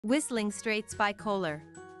Whistling Straits by Kohler.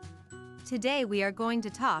 Today we are going to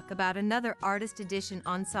talk about another artist edition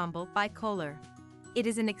ensemble by Kohler. It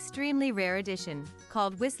is an extremely rare edition,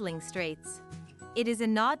 called Whistling Straits. It is a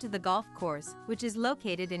nod to the golf course, which is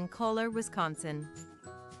located in Kohler, Wisconsin.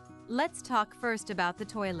 Let's talk first about the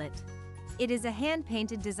toilet. It is a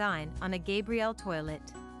hand-painted design on a Gabriel toilet.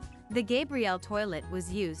 The Gabriel toilet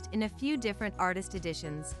was used in a few different artist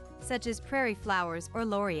editions, such as Prairie Flowers or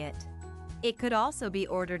Laureate. It could also be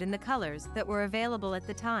ordered in the colors that were available at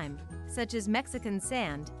the time, such as Mexican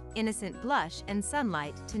Sand, Innocent Blush and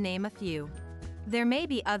Sunlight, to name a few. There may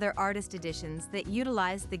be other artist editions that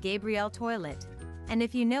utilize the Gabriel toilet, and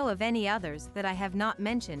if you know of any others that I have not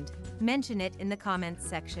mentioned, mention it in the comments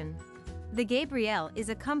section. The Gabriel is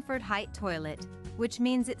a comfort height toilet, which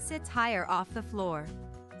means it sits higher off the floor.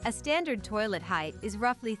 A standard toilet height is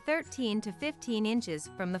roughly 13 to 15 inches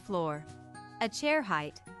from the floor. A chair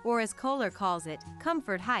height, or as Kohler calls it,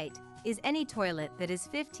 comfort height, is any toilet that is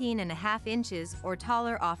 15.5 inches or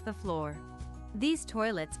taller off the floor. These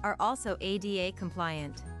toilets are also ADA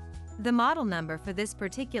compliant. The model number for this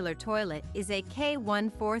particular toilet is a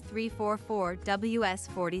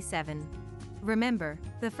K14344WS47. Remember,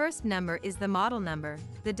 the first number is the model number,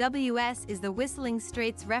 the WS is the Whistling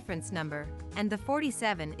Straits reference number, and the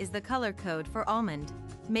 47 is the color code for almond,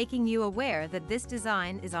 making you aware that this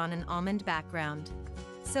design is on an almond background.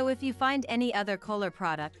 So if you find any other Kohler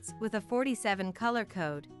products with a 47 color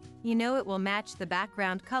code, you know it will match the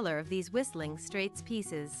background color of these Whistling Straits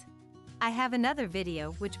pieces. I have another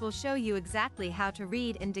video which will show you exactly how to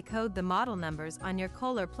read and decode the model numbers on your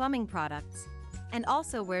Kohler plumbing products, and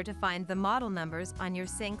also where to find the model numbers on your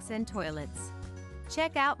sinks and toilets.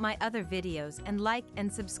 Check out my other videos and like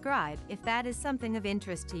and subscribe if that is something of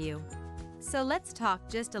interest to you. So let's talk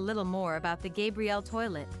just a little more about the Gabriel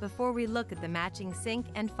toilet before we look at the matching sink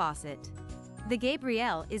and faucet. The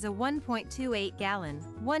Gabriel is a 1.28-gallon,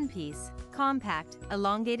 one-piece, compact,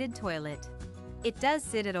 elongated toilet. It does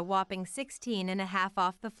sit at a whopping 16.5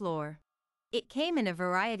 off the floor. It came in a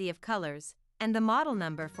variety of colors, and the model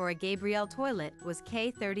number for a Gabriel toilet was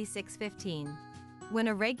K3615. When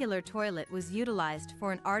a regular toilet was utilized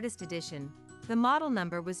for an artist edition, the model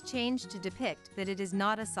number was changed to depict that it is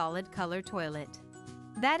not a solid color toilet.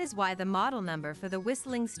 That is why the model number for the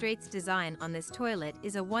Whistling Straits design on this toilet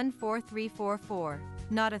is a 14344,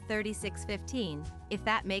 not a 3615, if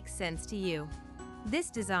that makes sense to you.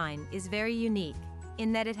 This design is very unique,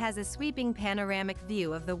 in that it has a sweeping panoramic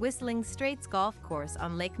view of the Whistling Straits golf course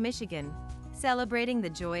on Lake Michigan, celebrating the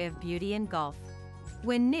joy of beauty in golf.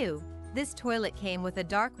 When new, this toilet came with a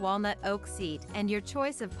dark walnut oak seat and your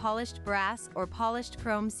choice of polished brass or polished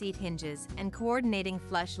chrome seat hinges and coordinating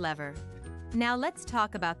flush lever. Now let's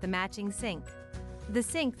talk about the matching sink. The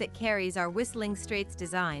sink that carries our Whistling Straits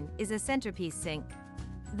design is a centerpiece sink.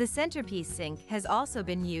 The centerpiece sink has also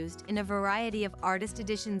been used in a variety of artist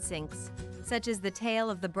edition sinks, such as the Tail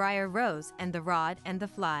of the Briar Rose and the Rod and the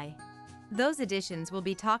Fly. Those editions will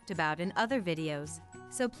be talked about in other videos,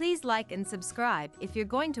 so please like and subscribe if you're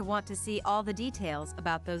going to want to see all the details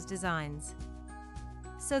about those designs.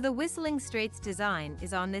 So the Whistling Straits design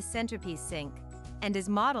is on this centerpiece sink, and is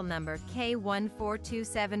model number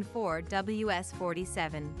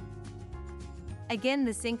K14274WS47. Again,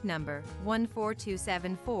 the sink number,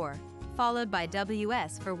 14274, followed by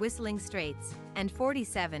WS for Whistling Straits, and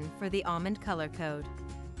 47 for the almond color code.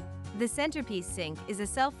 The centerpiece sink is a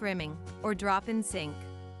self-rimming, or drop-in sink.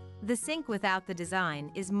 The sink without the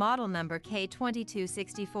design is model number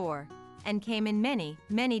K2264, and came in many,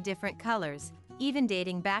 many different colors, even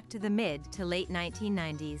dating back to the mid to late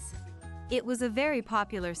 1990s. It was a very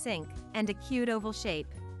popular sink, and a cute oval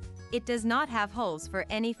shape. It does not have holes for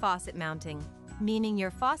any faucet mounting, meaning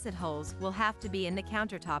your faucet holes will have to be in the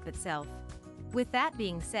countertop itself. With that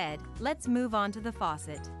being said, let's move on to the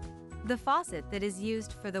faucet. The faucet that is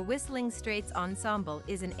used for the Whistling Straits ensemble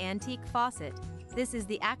is an antique faucet. This is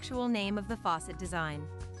the actual name of the faucet design.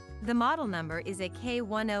 The model number is a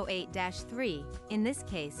K108-3. In this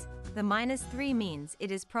case, the -3 means it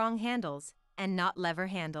is prong handles, and not lever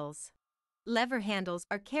handles. Lever handles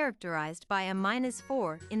are characterized by a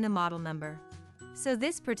 -4 in the model number. So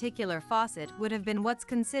this particular faucet would have been what's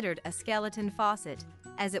considered a skeleton faucet,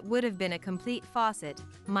 as it would have been a complete faucet,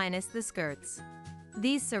 minus the skirts.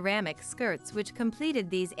 These ceramic skirts which completed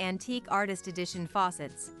these antique artist edition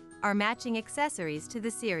faucets are matching accessories to the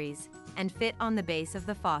series, and fit on the base of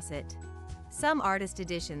the faucet. Some artist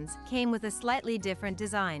editions came with a slightly different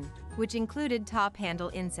design, which included top handle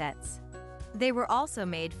insets. They were also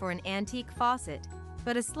made for an antique faucet,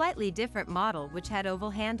 but a slightly different model which had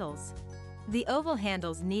oval handles. The oval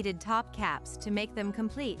handles needed top caps to make them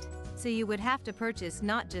complete, so you would have to purchase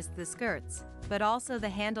not just the skirts, but also the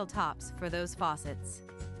handle tops for those faucets.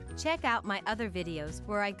 Check out my other videos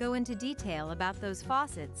where I go into detail about those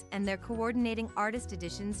faucets and their coordinating Artist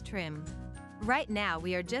Editions trim. Right now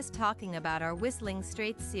we are just talking about our Whistling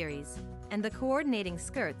Straits series, and the coordinating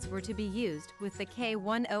skirts were to be used with the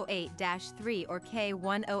K108-3 or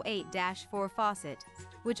K108-4 faucet,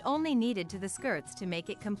 which only needed to the skirts to make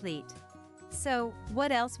it complete. So,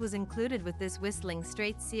 what else was included with this Whistling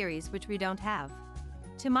Straits series which we don't have?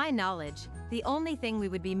 To my knowledge, the only thing we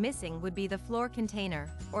would be missing would be the floor container,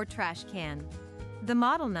 or trash can. The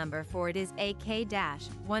model number for it is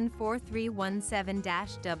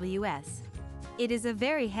AK-14317-WS. It is a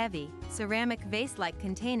very heavy, ceramic vase-like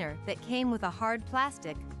container that came with a hard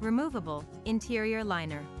plastic, removable, interior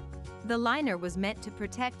liner. The liner was meant to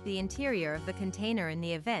protect the interior of the container in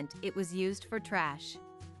the event it was used for trash.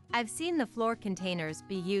 I've seen the floor containers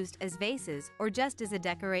be used as vases or just as a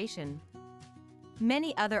decoration.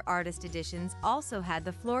 Many other Artist Editions also had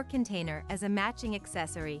the floor container as a matching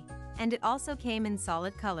accessory, and it also came in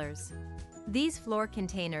solid colors. These floor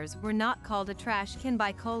containers were not called a trash can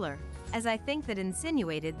by Kohler, as I think that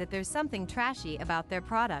insinuated that there's something trashy about their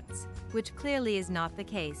products, which clearly is not the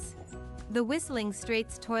case. The Whistling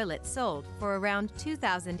Straits toilet sold for around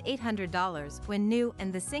 $2,800 when new,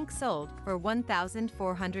 and the sink sold for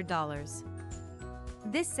 $1,400.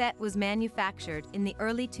 This set was manufactured in the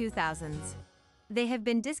early 2000s. They have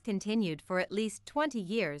been discontinued for at least 20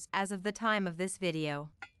 years as of the time of this video.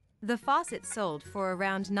 The faucet sold for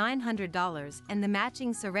around $900, and the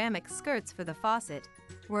matching ceramic skirts for the faucet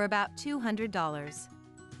were about $200.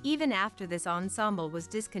 Even after this ensemble was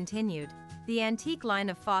discontinued, the antique line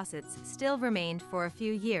of faucets still remained for a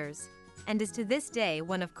few years, and is to this day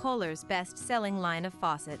one of Kohler's best-selling line of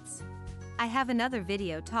faucets. I have another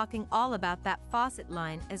video talking all about that faucet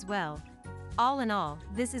line as well. All in all,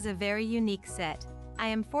 this is a very unique set. I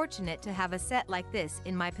am fortunate to have a set like this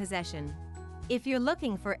in my possession. If you're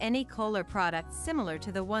looking for any Kohler products similar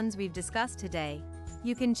to the ones we've discussed today,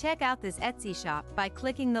 you can check out this Etsy shop by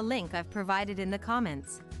clicking the link I've provided in the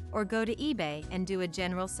comments, or go to eBay and do a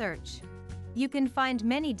general search. You can find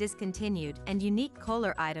many discontinued and unique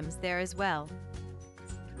Kohler items there as well.